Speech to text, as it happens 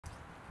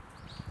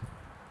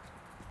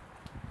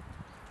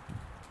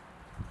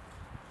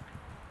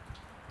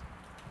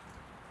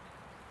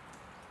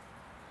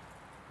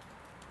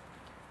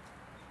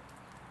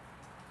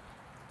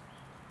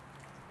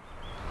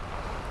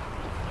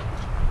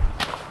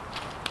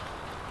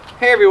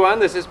Hey everyone,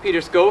 this is Peter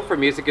Sco for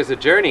Music is a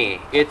Journey.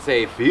 It's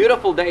a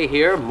beautiful day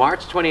here,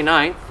 March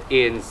 29th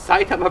in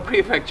Saitama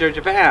Prefecture,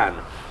 Japan.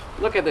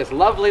 Look at this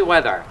lovely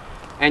weather.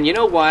 And you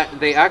know what?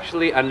 They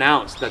actually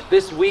announced that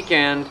this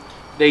weekend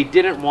they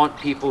didn't want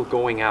people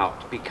going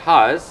out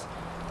because,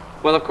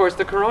 well, of course,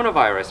 the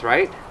coronavirus,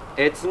 right?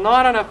 It's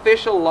not an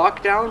official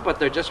lockdown, but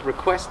they're just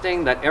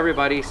requesting that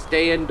everybody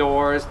stay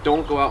indoors,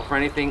 don't go out for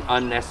anything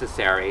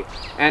unnecessary.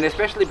 And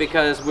especially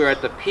because we're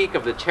at the peak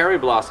of the cherry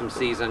blossom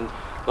season,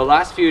 the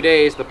last few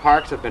days the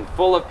parks have been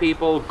full of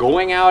people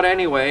going out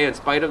anyway, in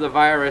spite of the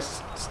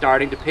virus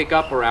starting to pick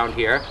up around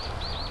here.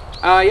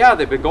 Yeah,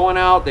 they've been going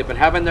out, they've been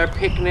having their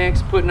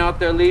picnics, putting out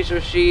their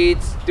leisure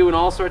sheets, doing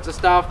all sorts of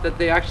stuff that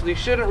they actually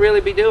shouldn't really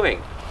be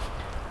doing.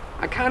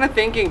 I'm kind of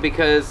thinking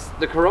because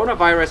the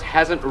coronavirus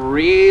hasn't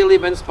really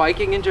been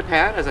spiking in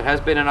Japan as it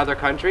has been in other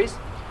countries,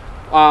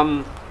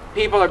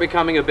 people are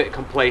becoming a bit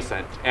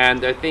complacent and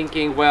they're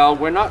thinking, well,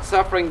 we're not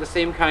suffering the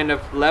same kind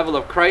of level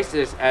of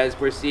crisis as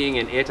we're seeing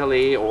in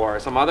Italy or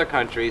some other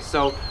countries,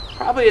 so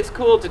probably it's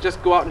cool to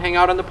just go out and hang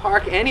out in the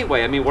park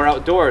anyway. I mean, we're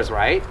outdoors,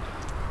 right?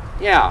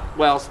 Yeah,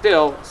 well,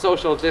 still,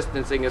 social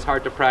distancing is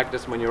hard to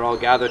practice when you're all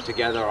gathered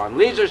together on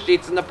leisure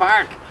sheets in the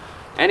park.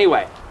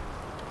 Anyway,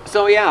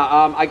 so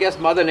yeah, I guess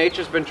Mother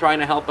Nature's been trying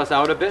to help us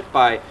out a bit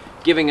by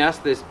giving us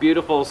this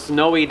beautiful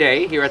snowy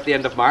day here at the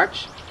end of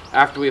March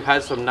after we've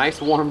had some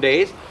nice warm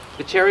days.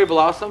 The cherry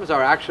blossoms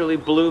are actually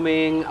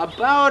blooming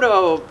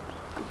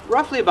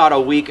roughly about a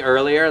week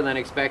earlier than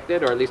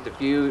expected, or at least a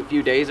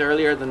few days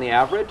earlier than the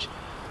average.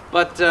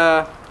 But,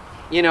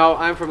 you know,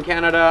 I'm from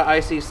Canada, I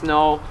see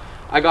snow,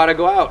 I gotta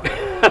go out.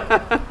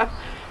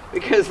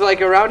 Because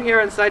like around here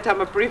in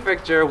Saitama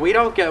Prefecture, we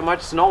don't get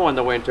much snow in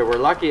the winter. We're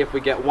lucky if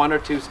we get 1 or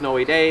 2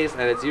 snowy days,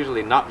 and it's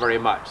usually not very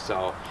much.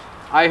 So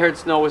I heard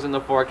snow was in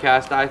the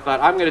forecast. I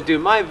thought I'm gonna do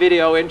my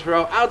video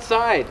intro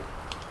outside.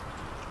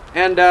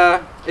 And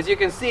as you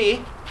can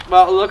see,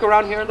 well, look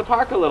around here in the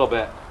park a little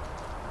bit.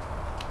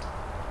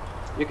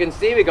 You can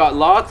see we got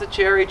lots of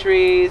cherry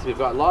trees, we've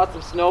got lots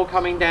of snow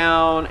coming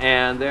down,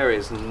 and there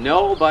is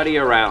nobody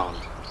around.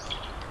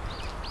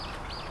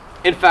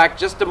 In fact,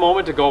 just a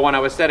moment ago when I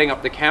was setting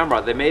up the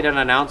camera, they made an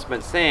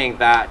announcement saying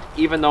that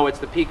even though it's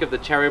the peak of the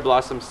cherry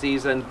blossom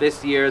season,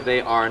 this year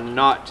they are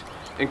not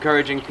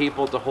encouraging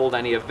people to hold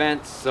any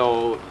events,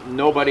 so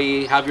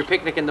nobody have your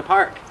picnic in the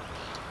park.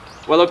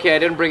 Well, okay, I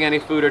didn't bring any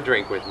food or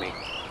drink with me.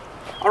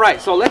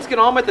 Alright, so let's get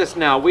on with this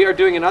now. We are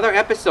doing another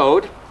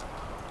episode.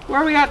 Where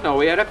are we at now? Are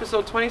we at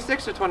episode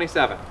 26 or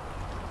 27?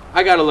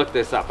 I gotta look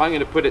this up. I'm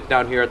gonna put it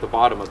down here at the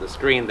bottom of the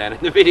screen then in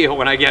the video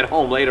when I get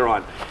home later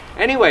on.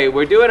 Anyway,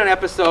 we're doing an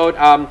episode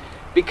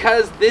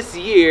because this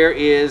year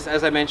is,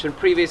 as I mentioned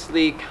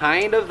previously,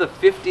 kind of the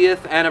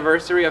 50th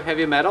anniversary of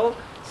heavy metal,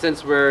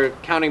 since we're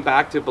counting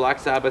back to Black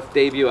Sabbath's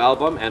debut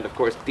album and of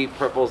course Deep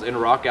Purple's In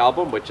Rock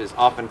album, which is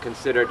often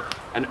considered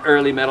an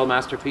early metal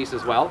masterpiece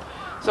as well.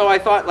 So I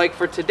thought, like,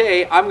 for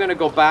today I'm going to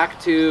go back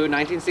to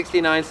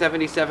 1969,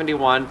 70,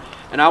 71,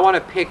 and I want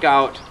to pick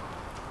out,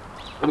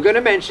 I'm going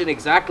to mention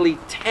exactly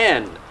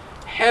 10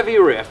 heavy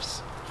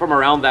riffs from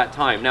around that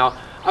time. Now,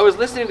 I was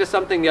listening to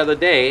something the other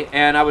day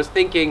and I was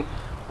thinking,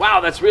 wow,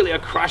 that's really a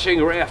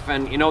crushing riff,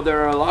 and you know,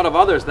 there are a lot of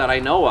others that I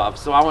know of,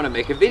 so I want to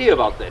make a video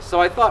about this.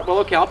 So I thought, well,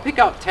 okay, I'll pick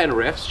out 10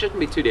 riffs, shouldn't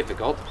be too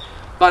difficult.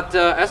 But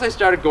as I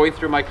started going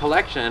through my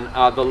collection,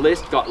 the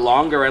list got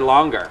longer and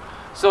longer.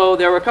 So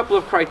there were a couple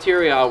of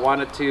criteria I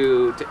wanted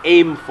to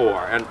aim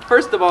for. And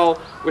first of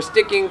all, we're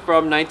sticking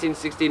from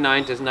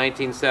 1969 to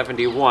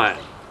 1971.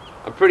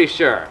 I'm pretty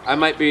sure. I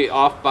might be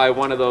off by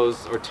one of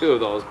those or two of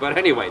those, but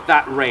anyway,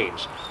 that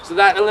range. So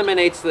that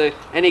eliminates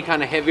any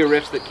kind of heavy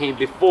riffs that came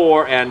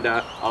before and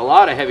a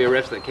lot of heavy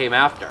riffs that came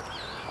after.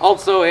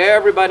 Also,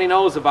 everybody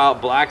knows about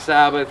Black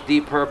Sabbath,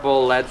 Deep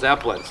Purple, Led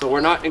Zeppelin, so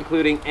we're not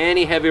including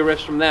any heavy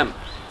riffs from them.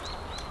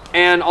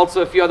 And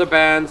also a few other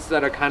bands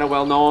that are kind of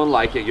well known,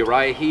 like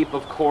Uriah Heep,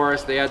 of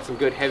course. They had some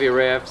good heavy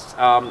riffs.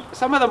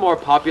 Some of the more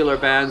popular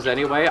bands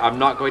anyway, I'm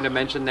not going to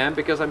mention them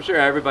because I'm sure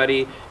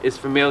everybody is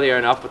familiar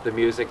enough with the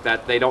music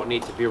that they don't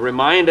need to be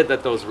reminded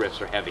that those riffs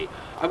are heavy.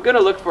 I'm going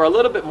to look for a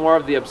little bit more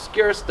of the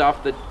obscure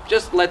stuff that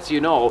just lets you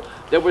know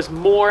there was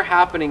more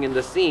happening in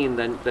the scene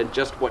than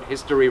just what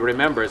history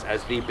remembers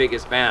as the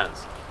biggest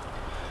bands.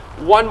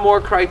 One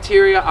more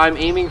criteria I'm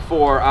aiming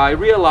for, I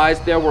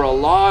realized there were a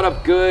lot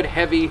of good,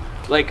 heavy,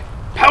 like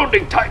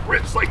pounding type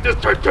riffs like this,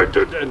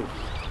 and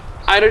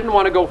I didn't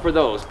want to go for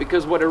those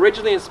because what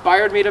originally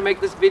inspired me to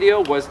make this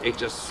video was a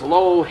just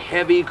slow,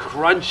 heavy,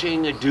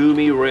 crunching,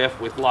 doomy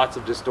riff with lots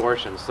of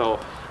distortion. So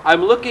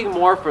I'm looking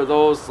more for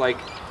those, like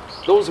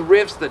those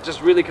riffs that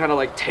just really kind of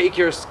like take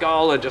your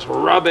skull and just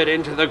rub it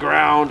into the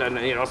ground and,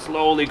 you know,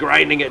 slowly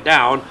grinding it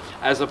down,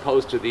 as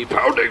opposed to the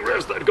pounding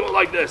riffs that go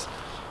like this.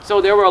 So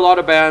there were a lot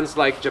of bands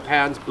like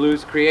Japan's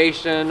Blues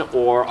Creation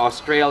or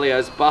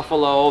Australia's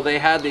Buffalo. They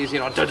had these, you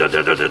know, kind of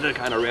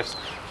riffs.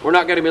 We're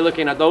not going to be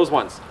looking at those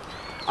ones.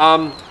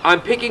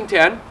 I'm picking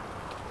 10.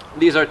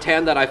 These are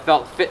 10 that I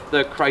felt fit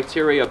the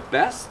criteria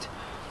best.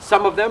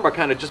 Some of them are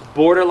kind of just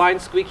borderline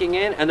squeaking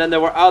in, and then there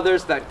were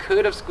others that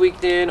could have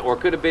squeaked in or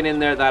could have been in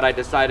there that I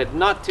decided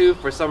not to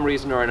for some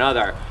reason or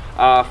another.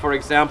 For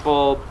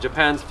example,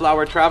 Japan's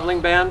Flower Traveling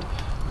Band,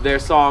 their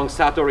song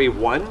Satori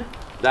 1,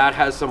 that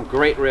has some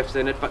great riffs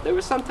in it, but there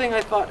was something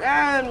I thought,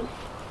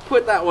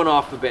 put that one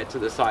off a bit to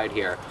the side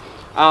here.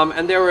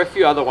 And there were a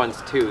few other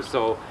ones too,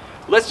 so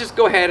let's just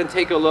go ahead and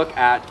take a look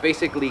at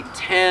basically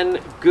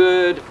 10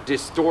 good,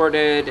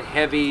 distorted,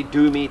 heavy,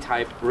 doomy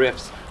type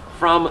riffs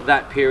from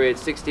that period,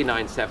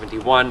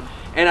 69-71.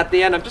 And at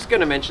the end, I'm just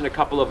going to mention a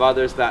couple of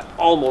others that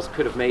almost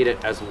could have made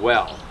it as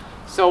well.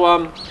 So,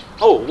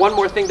 oh, one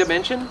more thing to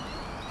mention.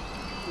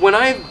 When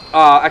I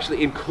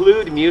actually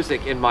include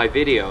music in my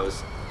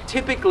videos,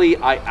 typically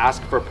I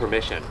ask for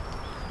permission.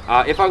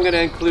 If I'm going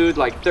to include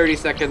like 30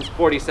 seconds,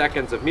 40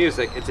 seconds of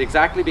music, it's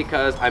exactly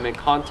because I'm in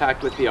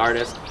contact with the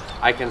artist.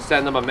 I can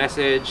send them a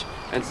message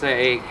and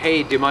say,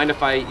 hey, do you mind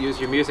if I use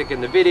your music in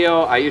the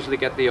video? I usually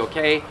get the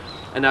okay,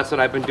 and that's what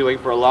I've been doing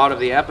for a lot of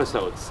the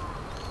episodes.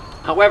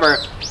 However,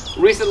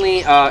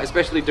 recently,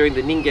 especially during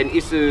the Ningen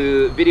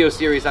Isu video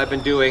series I've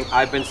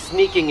been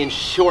sneaking in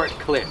short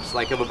clips,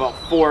 like of about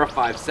 4 or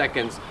 5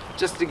 seconds,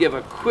 just to give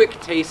a quick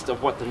taste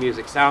of what the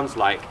music sounds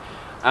like.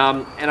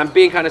 And I'm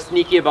being kind of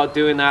sneaky about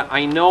doing that.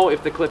 I know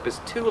if the clip is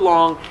too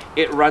long,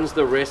 it runs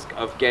the risk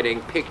of getting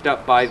picked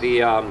up by the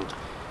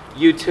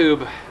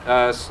YouTube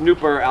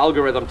snooper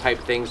algorithm type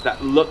things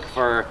that look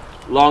for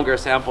longer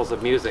samples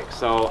of music.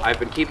 So I've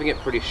been keeping it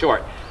pretty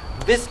short.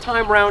 This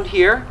time round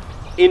here,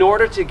 in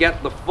order to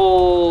get the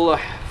full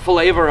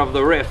flavor of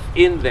the riff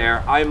in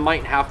there, I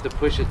might have to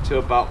push it to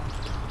about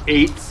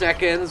 8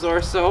 seconds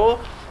or so,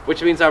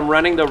 which means I'm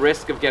running the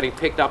risk of getting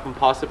picked up and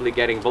possibly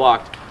getting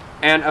blocked.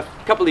 And a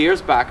couple of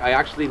years back, I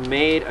actually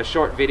made a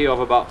short video of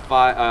about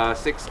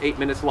 6-8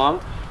 minutes long,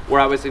 where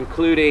I was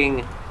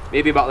including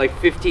maybe about like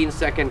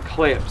 15-second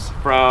clips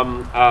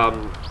from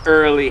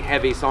early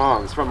heavy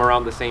songs from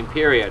around the same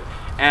period.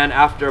 And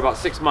after about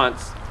 6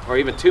 months, or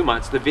even 2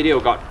 months, the video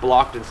got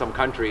blocked in some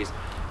countries,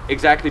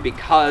 exactly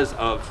because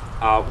of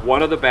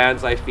one of the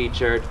bands I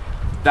featured,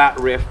 that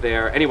riff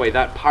there. Anyway,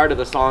 that part of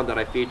the song that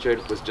I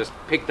featured was just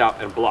picked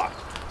up and blocked.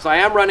 So I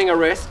am running a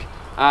risk.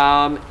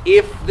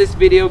 If this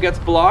video gets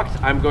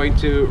blocked, I'm going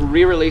to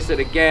re-release it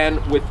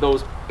again with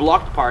those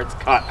blocked parts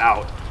cut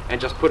out and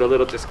just put a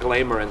little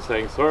disclaimer and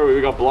saying, sorry, we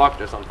got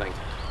blocked or something.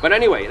 But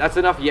anyway, that's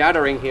enough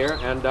yattering here,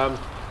 and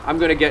I'm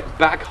going to get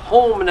back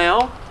home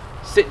now,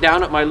 sit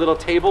down at my little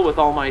table with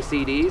all my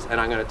CDs, and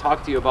I'm going to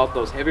talk to you about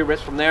those heavy riffs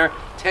from there.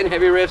 10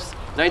 heavy riffs,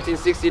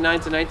 1969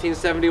 to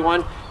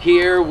 1971.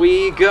 Here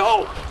we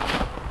go.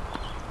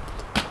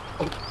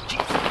 Oh,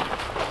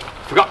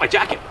 jeez. Forgot my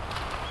jacket.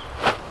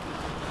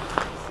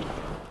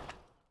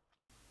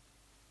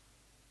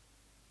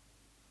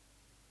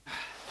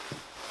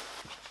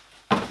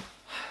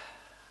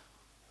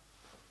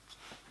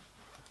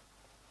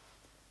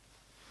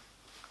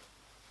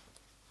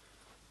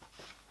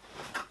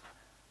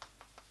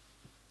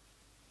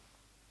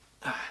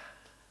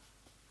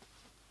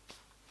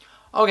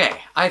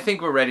 Okay, I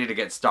think we're ready to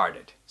get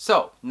started.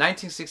 So,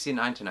 1969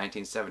 to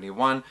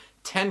 1971,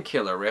 10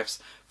 killer riffs.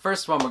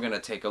 First one we're going to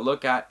take a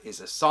look at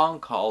is a song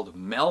called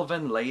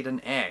Melvin Laid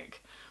an Egg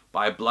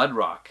by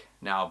Bloodrock.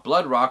 Now,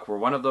 Bloodrock were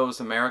one of those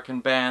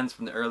American bands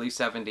from the early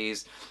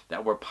 70s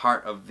that were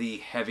part of the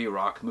heavy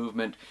rock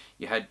movement.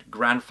 You had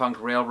Grand Funk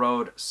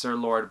Railroad, Sir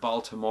Lord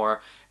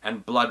Baltimore,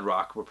 and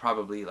Bloodrock were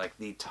probably like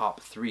the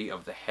top 3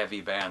 of the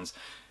heavy bands.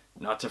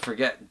 Not to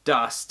forget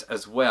Dust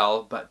as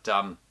well, but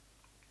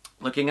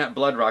looking at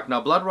Bloodrock. Now,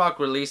 Bloodrock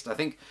released, I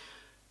think,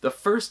 the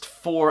first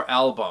 4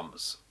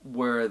 albums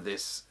were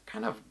this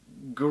kind of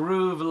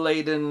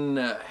groove-laden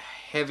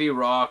heavy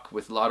rock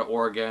with a lot of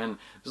organ.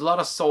 There's a lot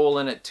of soul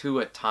in it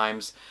too at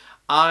times.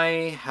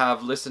 I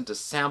have listened to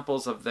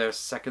samples of their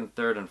 2nd,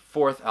 3rd, and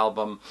 4th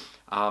album.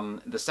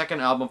 The 2nd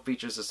album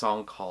features a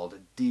song called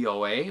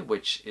DOA,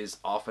 which is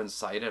often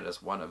cited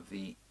as one of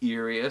the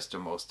eeriest or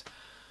most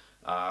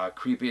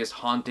creepiest,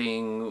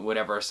 haunting,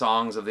 whatever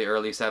songs of the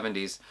early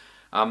 70s.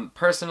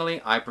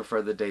 Personally, I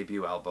prefer the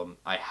debut album.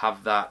 I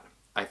have that.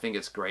 I think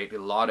it's great.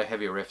 A lot of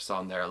heavy riffs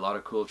on there, a lot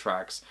of cool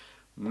tracks.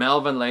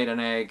 Melvin Laid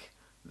an Egg,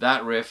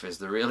 that riff is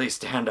the really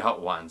standout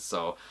one.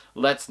 So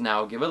let's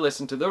now give a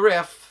listen to the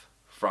riff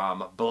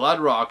from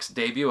Bloodrock's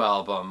debut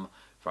album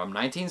from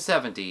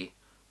 1970,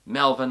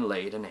 Melvin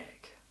Laid an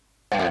Egg.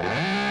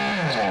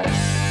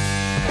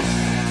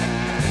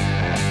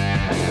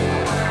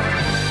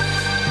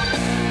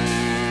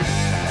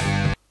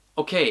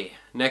 Okay,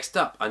 next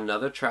up,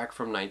 another track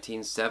from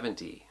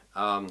 1970.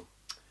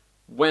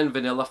 When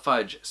Vanilla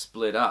Fudge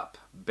split up,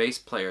 bass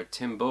player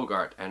Tim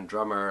Bogart and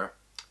drummer,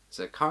 is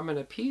it Carmen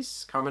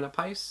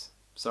Apice?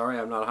 Sorry,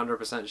 I'm not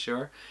 100%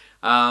 sure.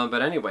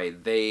 But anyway,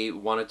 they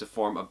wanted to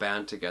form a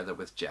band together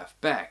with Jeff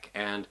Beck,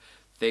 and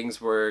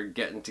things were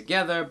getting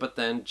together, but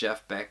then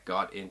Jeff Beck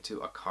got into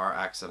a car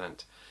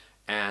accident,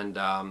 and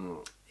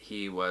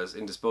he was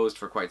indisposed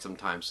for quite some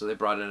time, so they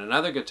brought in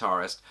another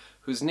guitarist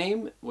whose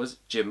name was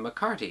Jim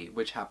McCarty,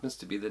 which happens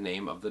to be the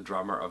name of the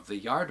drummer of the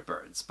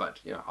Yardbirds, but,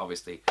 you know,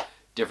 obviously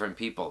different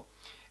people.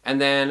 And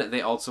then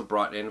they also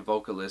brought in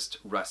vocalist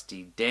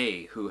Rusty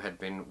Day, who had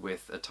been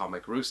with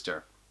Atomic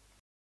Rooster.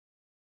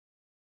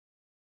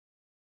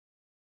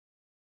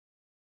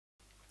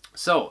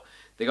 So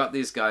they got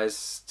these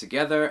guys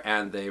together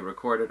and they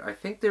recorded, I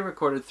think they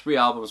recorded 3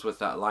 albums with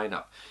that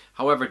lineup.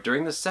 However,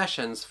 during the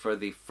sessions for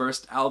the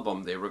first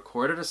album, they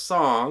recorded a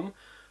song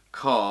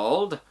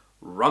called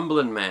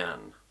Rumblin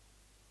Man.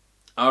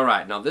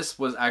 Alright, now this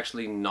was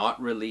actually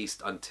not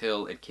released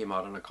until it came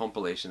out on a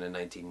compilation in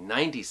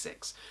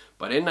 1996.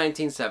 But in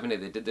 1970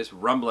 they did this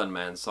Rumblin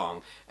Man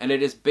song, and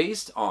it is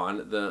based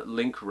on the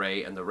Link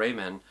Wray and the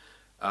Raymen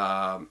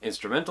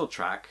instrumental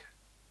track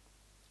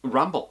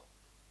Rumble.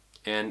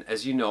 And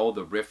as you know,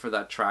 the riff for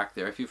that track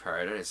there, if you've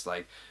heard it, it's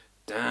like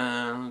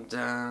down,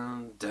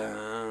 down,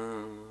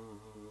 down.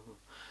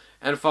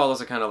 And it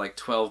follows a kind of like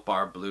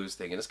 12-bar blues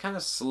thing. And it's kind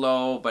of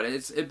slow, but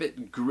it's a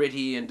bit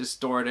gritty and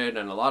distorted.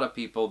 And a lot of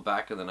people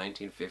back in the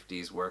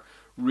 1950s were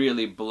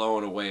really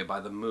blown away by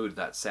the mood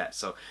that set.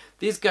 So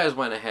these guys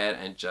went ahead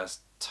and just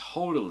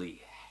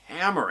totally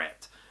hammer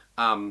it.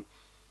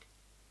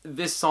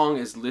 This song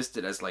is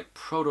listed as like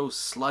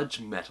proto-sludge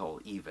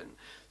metal even.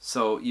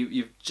 So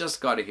you've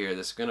just got to hear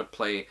this. We're going to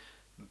play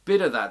a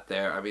bit of that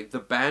there. I mean, the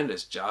band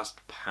is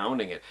just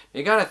pounding it.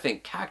 You got to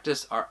think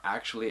Cactus are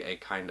actually a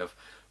kind of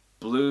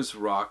blues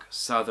rock,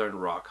 southern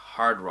rock,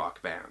 hard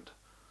rock band.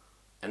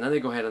 And then they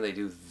go ahead and they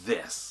do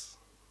this.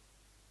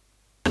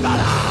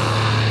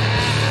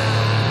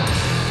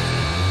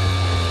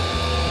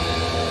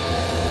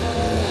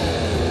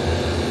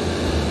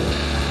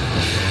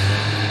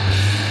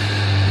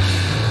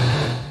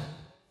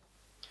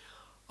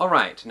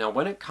 Alright, now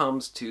when it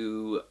comes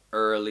to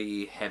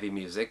early heavy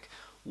music,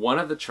 one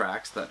of the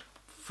tracks that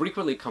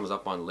frequently comes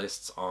up on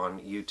lists on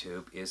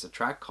YouTube is a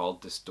track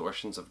called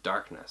Distortions of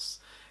Darkness.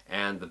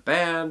 And the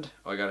band,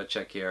 oh I gotta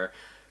check here,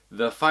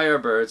 the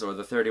Firebirds or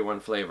the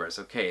 31 Flavors.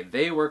 Okay,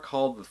 they were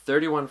called the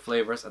 31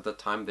 Flavors at the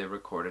time they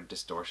recorded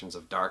Distortions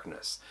of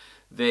Darkness.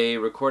 They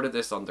recorded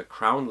this on the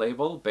Crown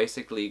label.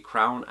 Basically,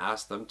 Crown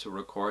asked them to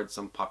record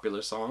some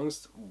popular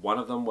songs. One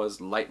of them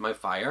was Light My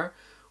Fire,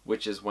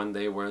 which is when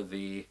they were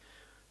the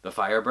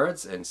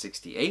Firebirds in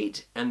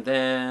 '68, and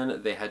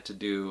then they had to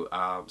do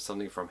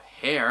something from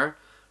Hair,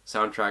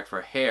 soundtrack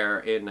for Hair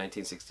in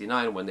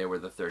 1969 when they were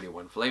the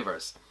 31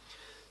 Flavors.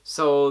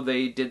 So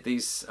they did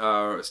these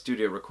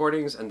studio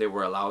recordings and they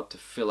were allowed to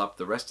fill up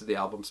the rest of the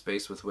album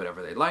space with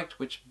whatever they liked,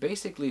 which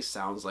basically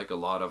sounds like a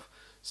lot of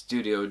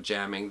studio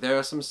jamming. There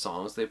are some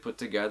songs they put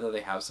together,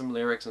 they have some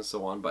lyrics and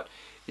so on, but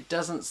it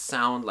doesn't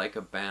sound like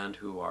a band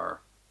who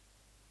are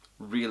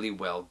really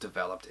well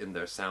developed in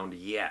their sound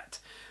yet.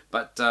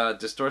 But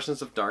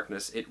Distortions of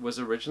Darkness, it was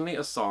originally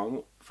a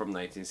song from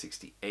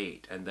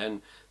 1968, and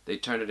then they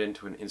turned it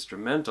into an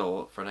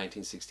instrumental for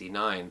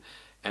 1969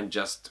 and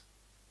just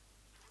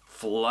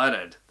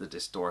flooded the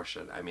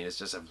distortion. I mean, it's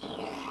just a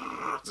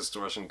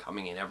distortion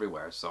coming in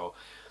everywhere. So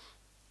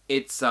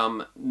it's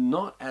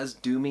not as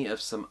doomy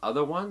as some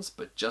other ones,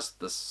 but just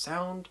the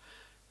sound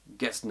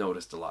gets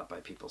noticed a lot by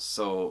people.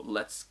 So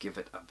let's give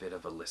it a bit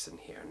of a listen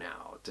here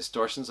now.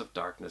 Distortions of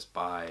Darkness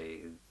by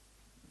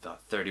the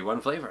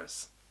 31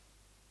 Flavors.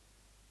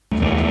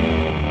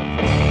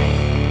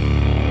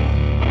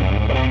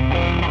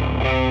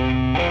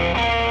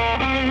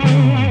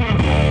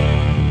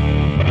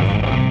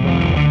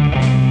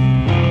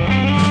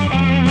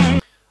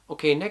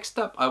 Okay, next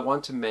up I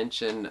want to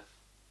mention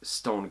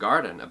Stone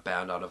Garden, a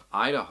band out of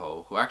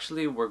Idaho, who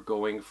actually were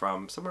going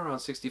from somewhere around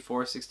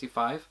 64,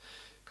 65.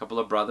 A couple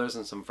of brothers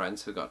and some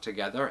friends who got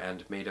together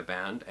and made a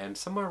band, and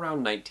somewhere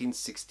around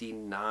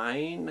 1969,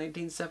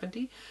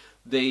 1970,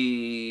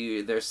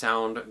 their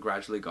sound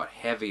gradually got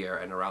heavier,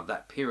 and around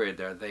that period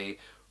there they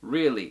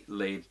really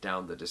laid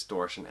down the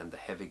distortion and the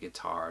heavy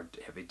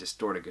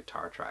distorted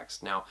guitar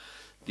tracks. Now,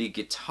 the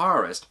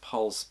guitarist,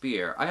 Paul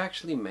Spear, I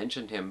actually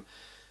mentioned him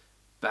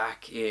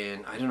back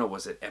in, I don't know,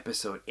 was it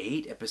episode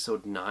 8,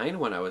 episode 9,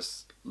 when I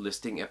was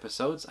listing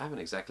episodes? I haven't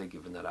exactly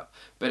given that up.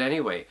 But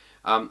anyway,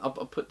 I'll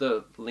put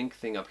the link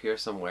thing up here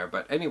somewhere.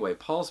 But anyway,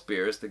 Paul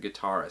Spear is the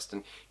guitarist,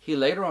 and he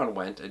later on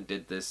went and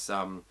did this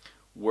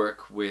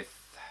work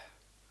with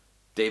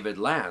David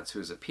Lance,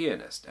 who's a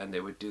pianist, and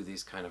they would do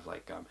these kind of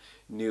like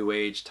new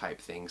age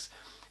type things.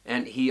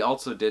 And he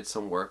also did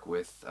some work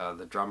with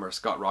the drummer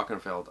Scott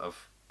Rockenfeld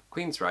of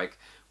Queensryche,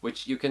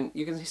 which you can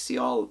see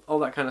all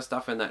that kind of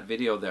stuff in that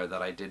video there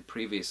that I did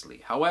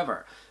previously.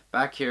 However,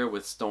 back here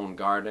with Stone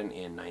Garden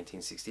in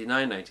 1969,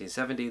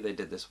 1970, they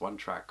did this one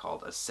track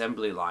called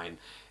Assembly Line,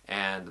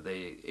 and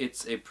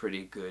it's a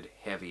pretty good,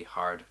 heavy,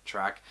 hard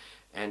track,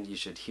 and you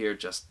should hear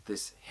just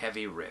this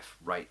heavy riff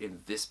right in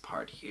this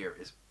part here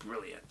is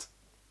brilliant.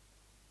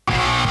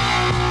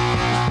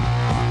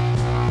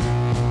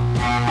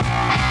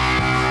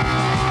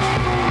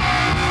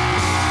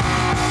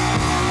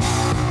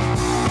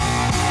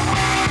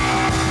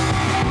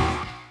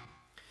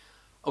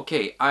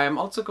 Okay, I am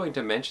also going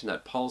to mention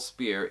that Paul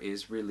Spear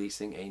is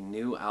releasing a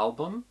new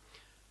album.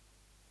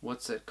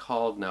 What's it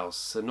called now?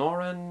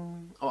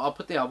 Sonoran? Oh, I'll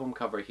put the album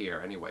cover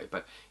here anyway,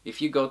 but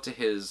if you go to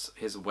his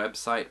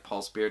website,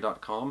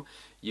 paulspear.com,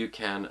 you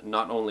can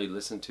not only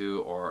listen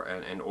to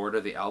and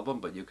order the album,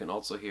 but you can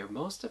also hear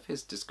most of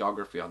his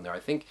discography on there. I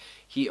think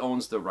he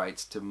owns the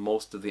rights to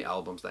most of the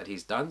albums that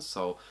he's done,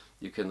 so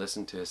you can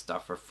listen to his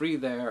stuff for free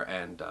there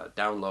and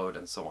download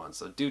and so on.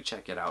 So do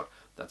check it out.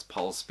 That's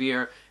Paul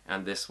Spear,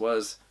 and this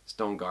was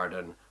Stone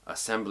Garden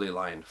Assembly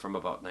Line from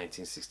about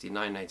 1969,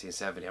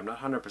 1970. I'm not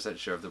 100%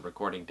 sure of the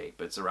recording date,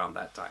 but it's around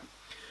that time.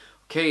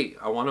 Okay,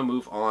 I want to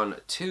move on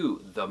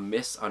to The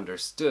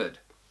Misunderstood.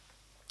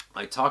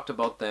 I talked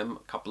about them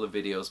a couple of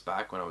videos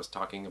back when I was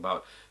talking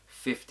about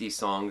 50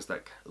 songs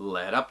that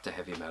led up to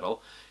heavy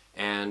metal,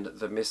 and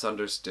The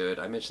Misunderstood,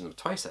 I mentioned them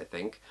twice I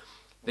think.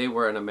 They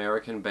were an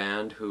American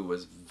band who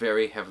was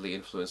very heavily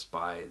influenced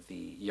by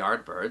the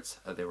Yardbirds.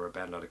 They were a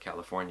band out of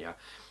California,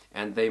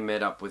 and they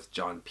met up with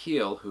John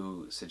Peel,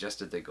 who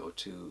suggested they go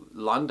to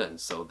London,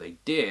 so they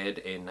did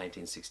in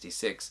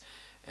 1966.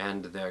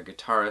 And their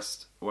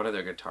guitarist, one of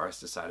their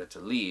guitarists, decided to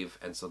leave,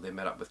 and so they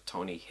met up with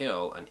Tony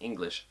Hill, an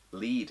English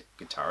lead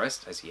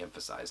guitarist, as he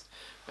emphasized,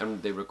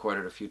 and they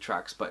recorded a few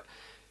tracks. But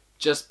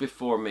just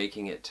before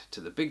making it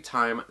to the big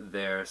time,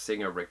 their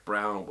singer Rick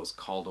Brown was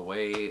called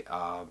away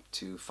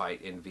to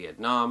fight in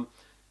Vietnam.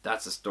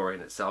 That's a story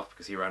in itself,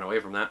 because he ran away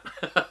from that,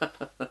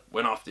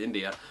 went off to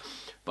India.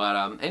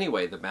 But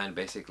anyway, the band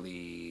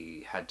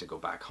basically had to go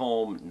back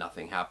home.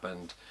 Nothing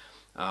happened.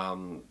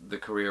 The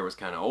career was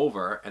kind of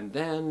over, and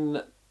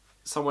then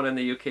someone in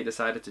the UK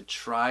decided to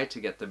try to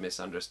get The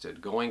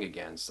Misunderstood going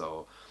again.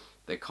 So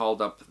they called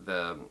up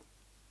the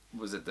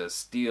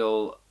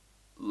steel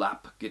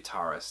lap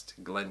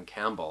guitarist Glenn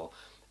Campbell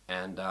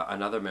and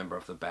another member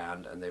of the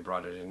band, and they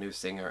brought in a new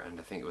singer, and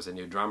I think it was a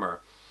new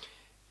drummer,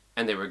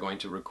 and they were going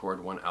to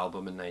record one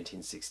album in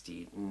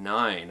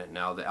 1969.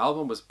 Now the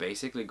album was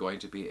basically going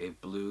to be a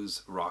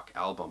blues rock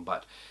album,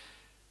 but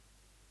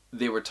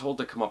they were told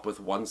to come up with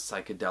one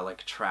psychedelic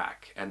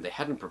track, and they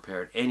hadn't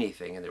prepared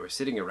anything, and they were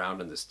sitting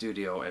around in the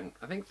studio, and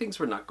I think things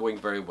were not going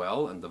very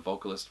well, and the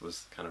vocalist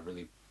was kind of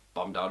really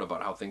bummed out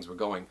about how things were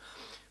going.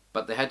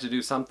 But they had to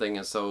do something,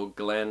 and so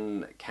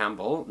Glenn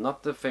Campbell,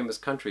 not the famous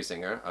country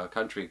singer, a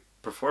country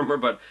performer,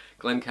 but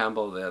Glenn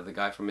Campbell, the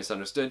guy from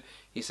Misunderstood,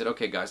 he said,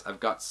 okay guys,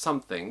 I've got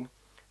something,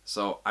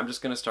 so I'm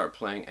just going to start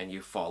playing and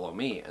you follow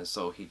me. And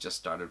so he just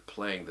started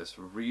playing this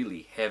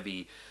really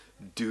heavy,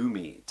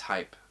 doomy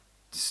type,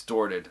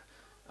 distorted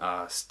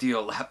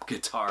steel lap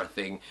guitar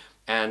thing,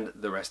 and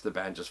the rest of the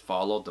band just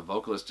followed, the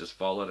vocalist just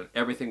followed, and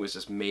everything was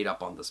just made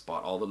up on the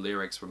spot. All the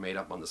lyrics were made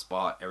up on the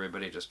spot.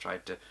 Everybody just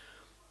tried to,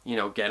 you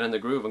know, get in the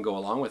groove and go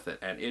along with it,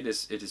 and it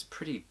is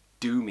pretty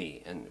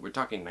doomy, and we're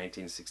talking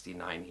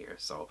 1969 here.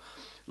 So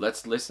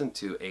let's listen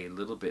to a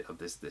little bit of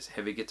this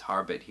heavy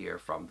guitar bit here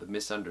from The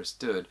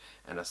Misunderstood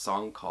and a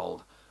song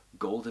called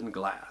Golden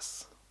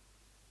Glass.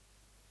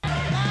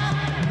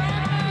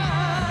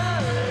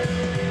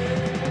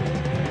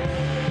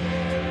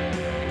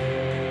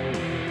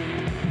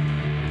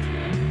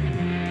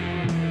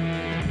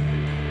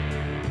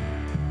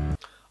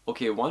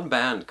 Okay, one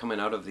band coming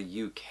out of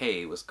the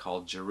UK was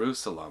called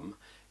Jerusalem,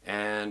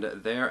 and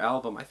their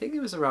album, I think it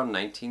was around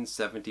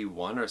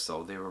 1971 or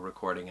so, they were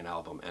recording an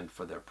album, and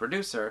for their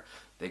producer,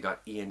 they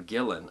got Ian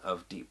Gillan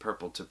of Deep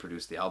Purple to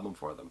produce the album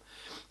for them.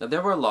 Now,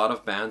 there were a lot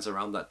of bands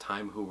around that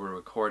time who were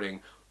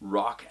recording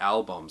rock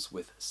albums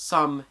with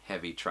some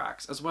heavy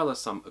tracks, as well as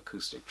some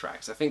acoustic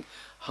tracks. I think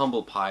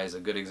Humble Pie is a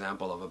good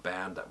example of a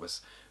band that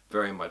was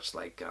very much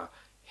like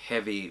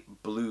heavy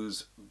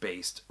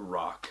blues-based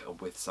rock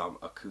with some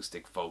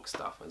acoustic folk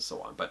stuff and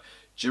so on. But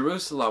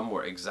Jerusalem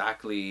were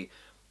exactly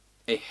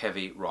a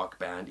heavy rock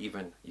band,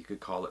 even you could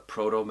call it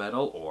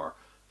proto-metal or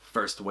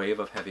first wave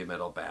of heavy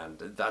metal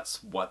band.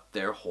 That's what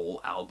their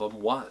whole album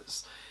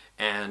was.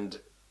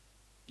 And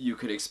you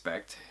could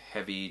expect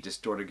heavy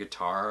distorted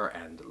guitar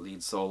and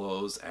lead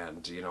solos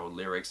and, you know,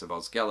 lyrics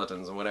about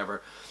skeletons and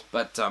whatever.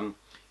 But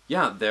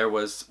yeah, there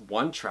was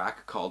one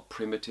track called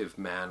Primitive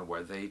Man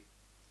where they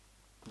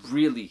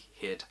really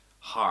hit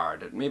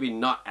hard. Maybe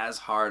not as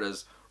hard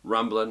as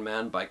Rumblin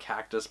Man by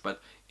Cactus,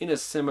 but in a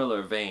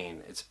similar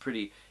vein. It's a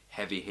pretty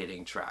heavy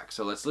hitting track.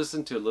 So let's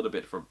listen to a little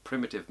bit from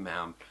Primitive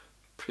Man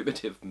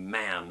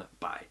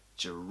by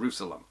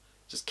Jerusalem.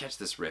 Just catch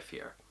this riff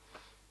here.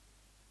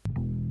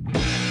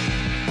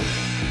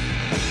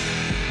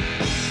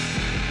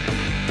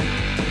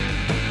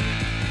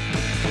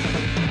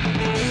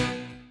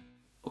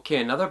 Okay,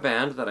 another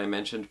band that I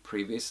mentioned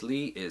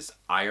previously is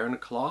Iron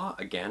Claw.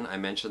 Again, I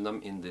mentioned them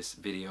in this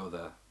video,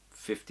 the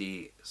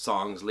 50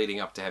 songs leading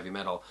up to heavy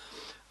metal.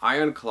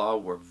 Iron Claw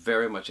were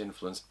very much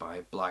influenced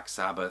by Black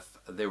Sabbath.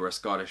 They were a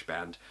Scottish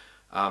band.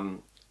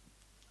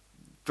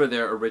 For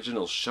their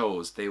original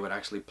shows, they would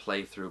actually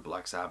play through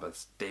Black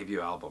Sabbath's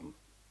debut album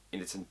in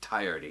its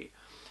entirety.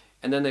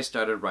 And then they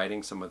started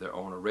writing some of their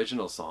own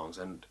original songs,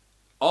 and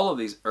all of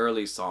these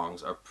early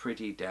songs are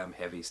pretty damn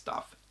heavy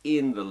stuff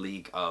in the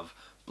league of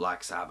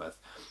Black Sabbath.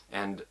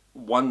 And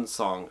one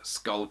song,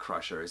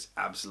 Skullcrusher, is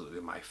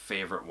absolutely my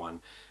favorite one.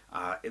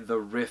 The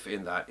riff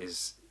in that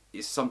is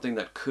is something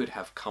that could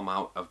have come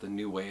out of the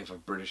new wave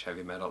of British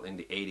heavy metal in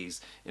the 80s.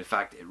 In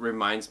fact, it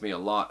reminds me a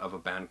lot of a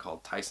band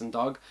called Tyson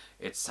Dog.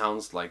 It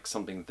sounds like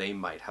something they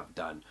might have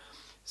done.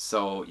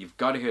 So you've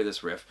got to hear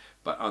this riff.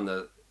 But on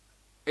the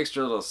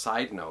extra little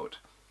side note,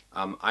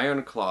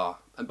 Iron Claw,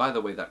 and by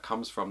the way, that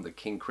comes from the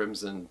King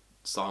Crimson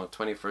song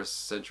 21st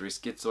Century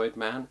Schizoid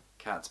Man,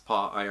 Cat's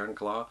Paw, Iron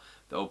Claw,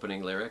 the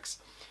opening lyrics.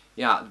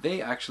 Yeah,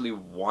 they actually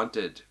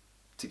wanted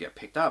to get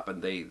picked up,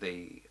 and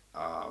they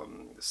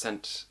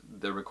sent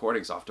the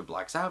recordings off to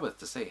Black Sabbath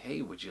to say,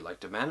 hey, would you like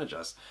to manage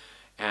us?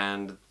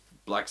 And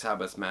Black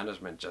Sabbath's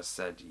management just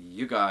said,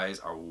 you guys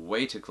are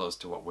way too close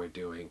to what we're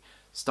doing.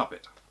 Stop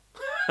it.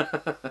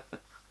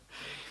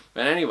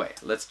 But anyway,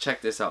 let's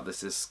check this out.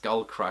 This is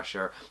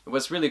Skullcrusher.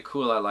 What's really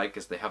cool I like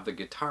is they have the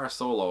guitar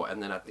solo,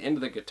 and then at the end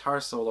of the guitar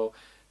solo,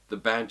 the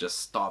band just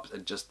stops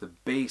and just the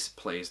bass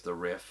plays the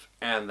riff,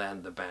 and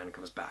then the band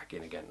comes back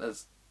in again.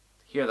 Let's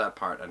hear that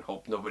part and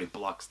hope nobody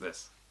blocks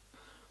this.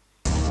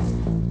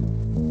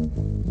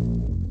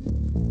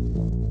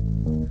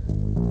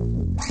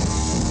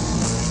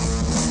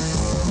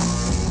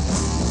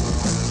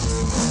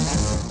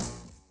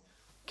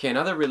 Okay,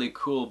 another really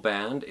cool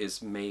band is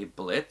May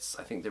Blitz.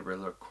 I think they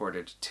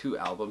recorded 2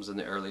 albums in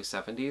the early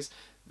 70s.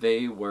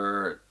 They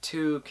were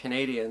 2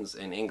 Canadians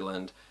in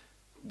England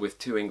with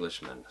 2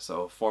 Englishmen,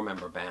 so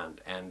 4-member band.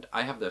 And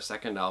I have their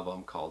second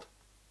album called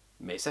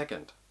May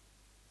 2nd.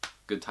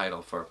 Good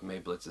title for May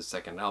Blitz's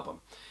second album.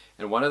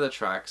 And one of the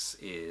tracks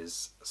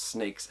is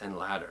Snakes and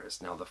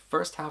Ladders. Now the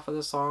first half of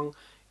the song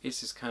is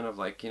just kind of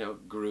like, you know,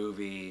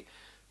 groovy,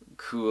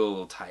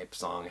 cool type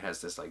song. It has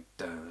this like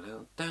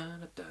kind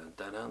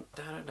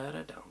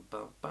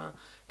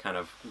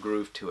of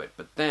groove to it,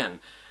 but then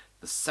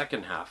the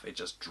second half it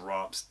just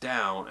drops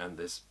down and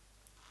this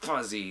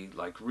fuzzy,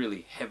 like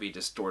really heavy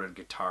distorted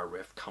guitar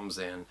riff comes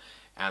in,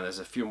 and there's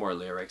a few more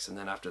lyrics, and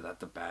then after that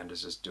the band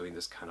is just doing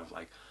this kind of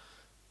like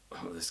a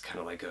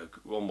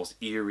almost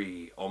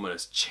eerie,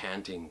 ominous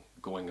chanting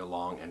going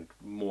along, and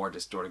more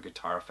distorted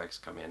guitar effects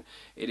come in.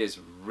 It is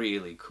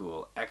really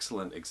cool.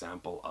 Excellent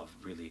example of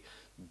really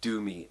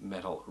doomy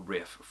metal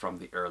riff from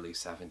the early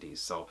 70s.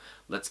 So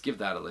let's give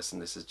that a listen.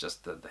 This is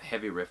just the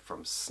heavy riff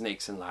from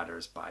Snakes and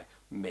Ladders by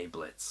May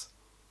Blitz.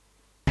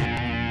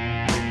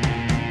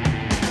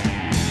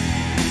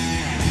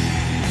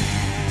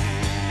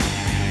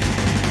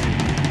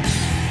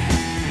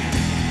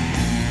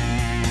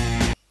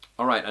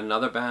 Alright,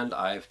 another band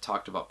I've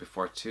talked about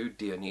before too,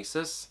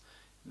 Dionysos.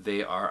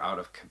 They are out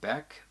of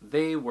Quebec.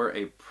 They were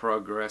a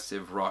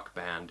progressive rock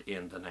band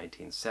in the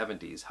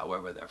 1970s.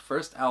 However, their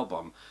first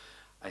album,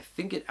 I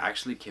think it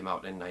actually came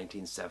out in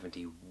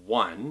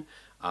 1971,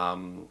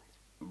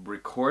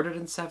 recorded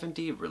in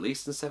 70,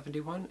 released in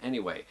 71.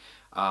 Anyway,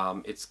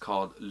 it's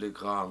called Le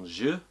Grand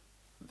Jeu,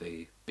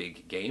 the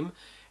big game,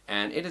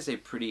 and it is a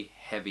pretty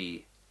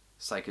heavy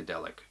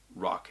psychedelic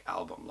rock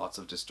album. Lots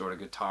of distorted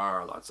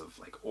guitar, lots of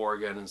like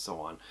organ and so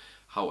on.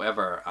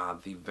 However,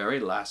 the very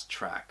last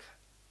track,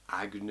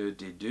 Agneau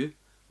de Dieu,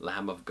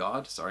 Lamb of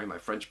God, sorry, my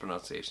French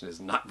pronunciation is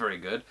not very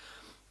good.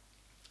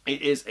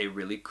 It is a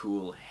really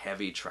cool,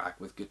 heavy track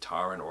with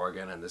guitar and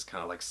organ and this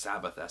kind of like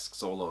Sabbath-esque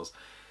solos.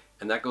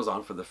 And that goes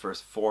on for the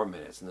first 4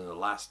 minutes. And then the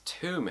last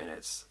 2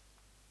 minutes,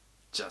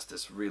 just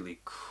this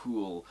really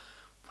cool,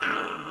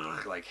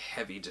 like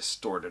heavy,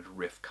 distorted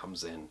riff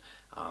comes in.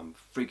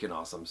 Freaking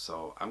awesome.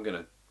 So I'm going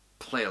to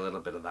play a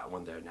little bit of that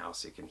one there now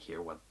so you can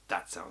hear what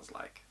that sounds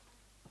like.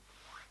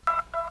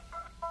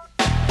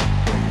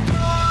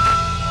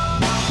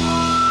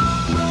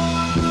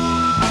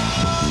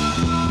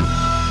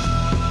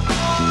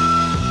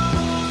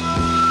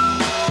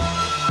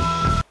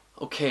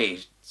 Okay,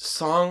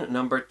 song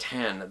number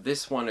 10.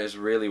 This one is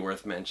really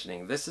worth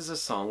mentioning. This is a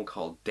song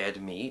called Dead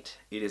Meat.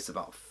 It is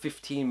about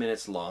 15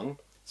 minutes long.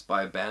 It's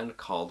by a band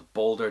called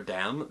Boulder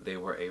Dam. They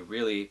were a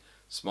really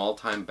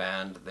small-time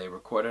band. They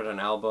recorded an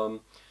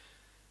album.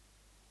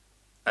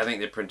 I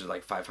think they printed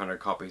like 500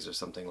 copies or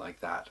something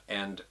like that.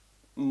 And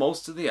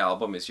most of the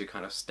album is your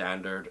kind of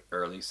standard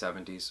early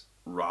 70s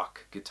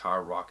rock,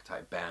 guitar rock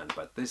type band.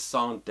 But this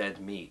song, Dead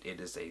Meat,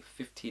 it is a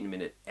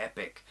 15-minute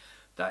epic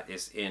that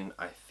is in,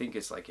 I think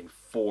it's like in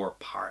 4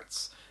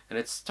 parts. And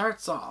it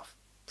starts off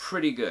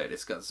pretty good.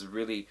 It's got this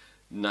really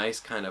nice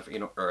kind of, you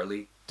know,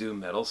 early doom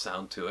metal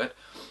sound to it,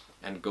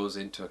 and goes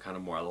into a kind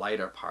of more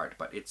lighter part.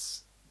 But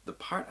it's the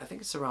part, I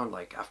think it's around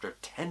like after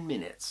 10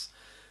 minutes,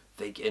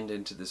 they get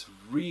into this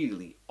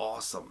really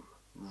awesome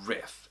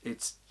riff.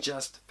 It's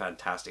just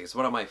fantastic. It's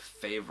one of my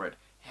favorite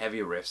heavy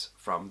riffs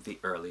from the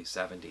early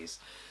 70s.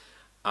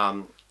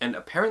 And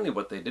apparently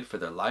what they did for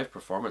their live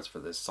performance for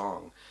this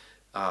song,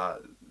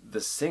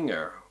 the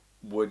singer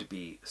would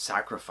be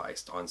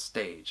sacrificed on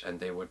stage, and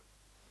they would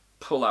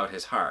pull out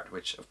his heart,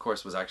 which of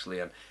course was actually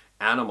an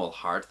animal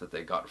heart that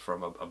they got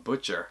from a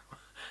butcher.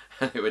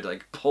 And they would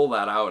like pull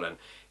that out, and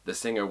the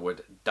singer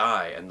would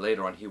die, and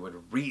later on he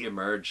would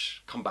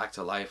re-emerge, come back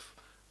to life,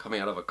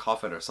 coming out of a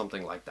coffin or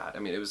something like that. I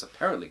mean, it was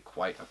apparently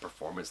quite a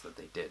performance that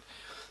they did.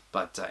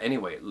 But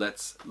anyway,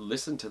 let's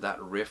listen to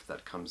that riff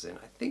that comes in.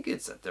 I think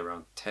it's at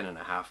around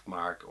 10.5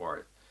 mark,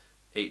 or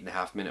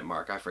 8.5 minute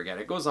mark. I forget.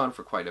 It goes on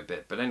for quite a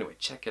bit. But anyway,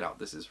 check it out.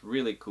 This is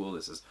really cool.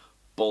 This is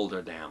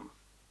Boulder Dam.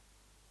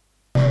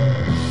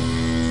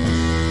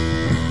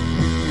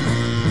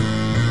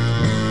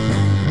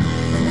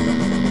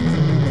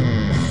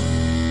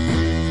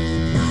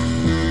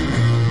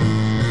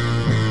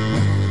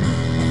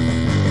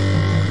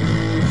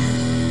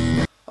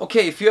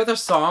 Okay, a few other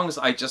songs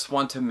I just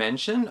want to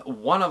mention.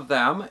 One of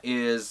them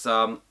is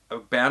a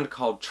band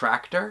called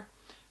Tractor.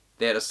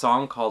 They had a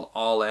song called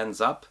All Ends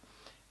Up.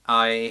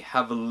 I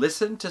have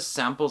listened to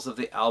samples of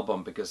the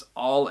album because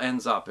All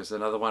Ends Up is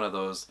another one of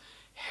those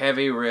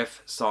heavy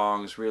riff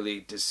songs, really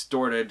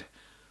distorted,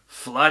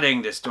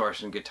 flooding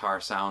distortion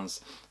guitar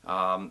sounds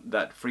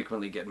that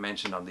frequently get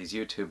mentioned on these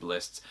YouTube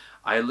lists.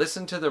 I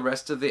listened to the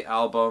rest of the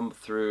album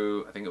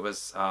through, I think it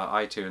was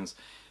iTunes.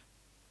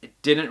 It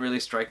didn't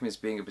really strike me as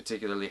being a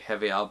particularly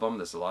heavy album.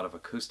 There's a lot of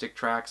acoustic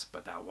tracks,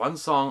 but that one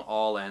song,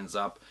 All Ends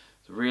Up,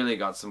 really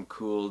got some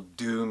cool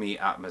doomy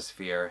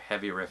atmosphere,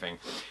 heavy riffing.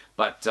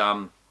 But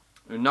I'm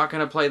not going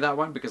to play that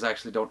one because I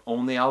actually don't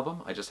own the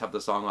album. I just have the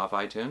song off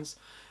iTunes.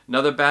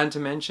 Another band to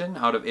mention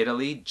out of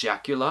Italy,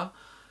 Jacula.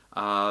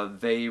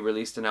 They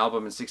released an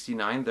album in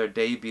 '69, their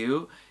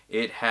debut.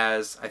 It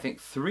has, I think,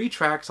 3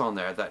 tracks on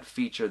there that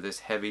feature this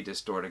heavy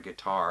distorted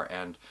guitar,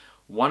 and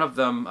one of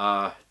them,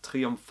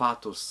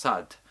 Triumphato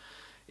Sad,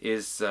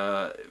 is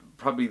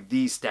probably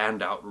the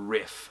standout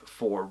riff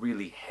for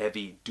really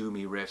heavy,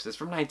 doomy riffs. It's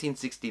from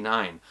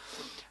 1969.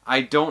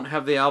 I don't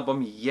have the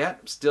album yet.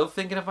 I'm still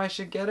thinking if I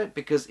should get it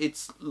because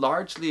it's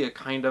largely a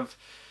kind of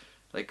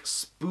like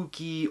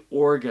spooky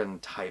organ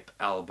type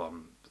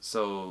album.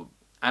 So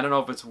I don't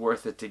know if it's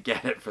worth it to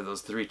get it for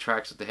those 3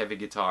 tracks with the heavy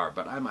guitar,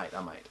 but I might.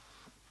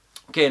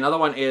 Okay, another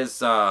one is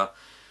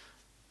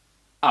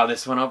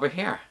this one over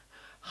here.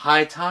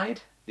 High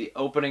Tide, the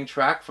opening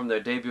track from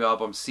their debut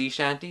album Sea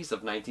Shanties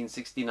of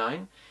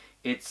 1969.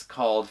 It's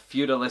called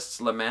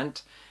Feudalist's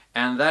Lament,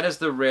 and that is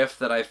the riff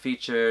that I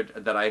featured,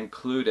 that I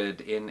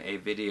included in a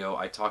video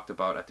I talked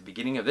about at the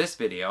beginning of this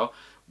video,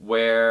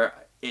 where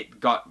it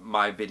got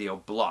my video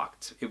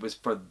blocked. It was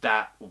for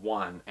that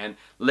one, and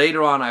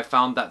later on I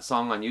found that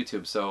song on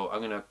YouTube, so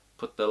I'm gonna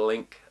put the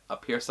link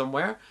up here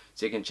somewhere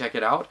so you can check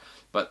it out.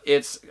 But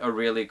it's a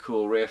really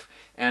cool riff.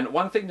 And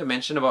one thing to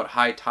mention about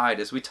High Tide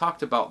is we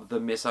talked about The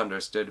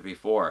Misunderstood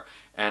before,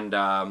 and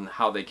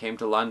how they came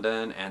to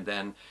London, and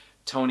then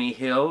Tony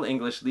Hill,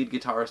 English lead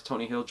guitarist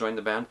Tony Hill, joined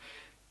the band.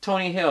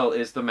 Tony Hill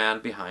is the man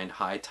behind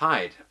High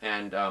Tide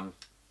and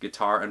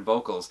guitar and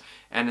vocals,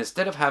 and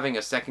instead of having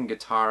a second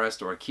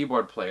guitarist or a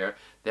keyboard player,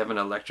 they have an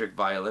electric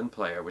violin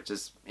player, which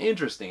is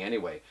interesting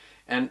anyway.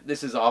 And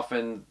this is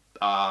often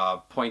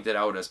pointed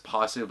out as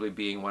possibly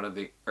being one of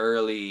the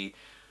early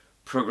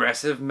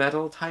progressive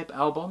metal type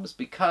albums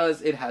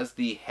because it has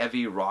the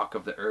heavy rock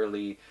of the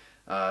early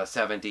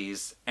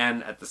 70s,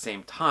 and at the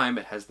same time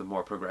it has the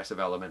more progressive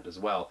element as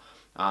well.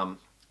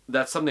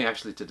 That's something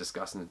actually to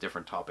discuss in a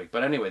different topic.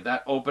 But anyway,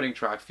 that opening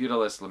track,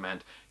 Feudalist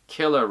Lament,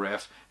 killer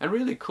riff, and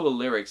really cool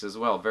lyrics as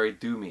well, very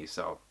doomy.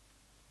 So,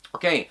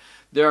 okay,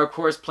 there are of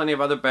course plenty of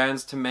other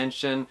bands to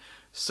mention.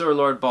 Sir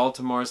Lord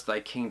Baltimore's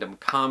Thy Kingdom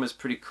Come is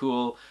pretty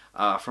cool.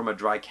 From a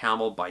Dry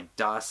Camel by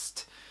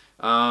Dust.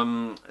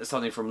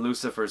 Something from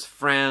Lucifer's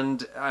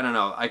Friend. I don't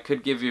know, I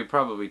could give you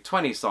probably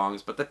 20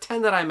 songs, but the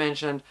 10 that I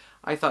mentioned,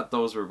 I thought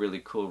those were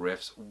really cool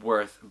riffs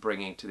worth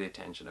bringing to the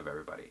attention of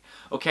everybody.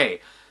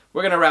 Okay,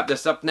 we're going to wrap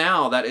this up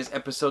now. That is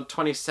episode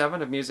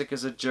 27 of Music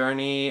is a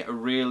Journey.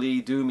 Really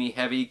doomy,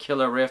 heavy,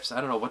 killer riffs. I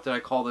don't know, what did I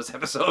call this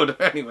episode?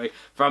 Anyway,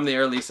 from the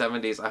early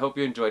 70s. I hope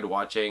you enjoyed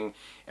watching.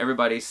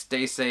 Everybody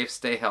stay safe,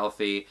 stay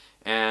healthy,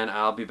 and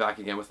I'll be back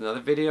again with another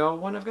video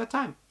when I've got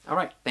time.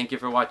 Alright, thank you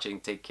for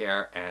watching. Take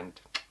care, and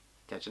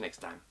catch you next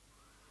time.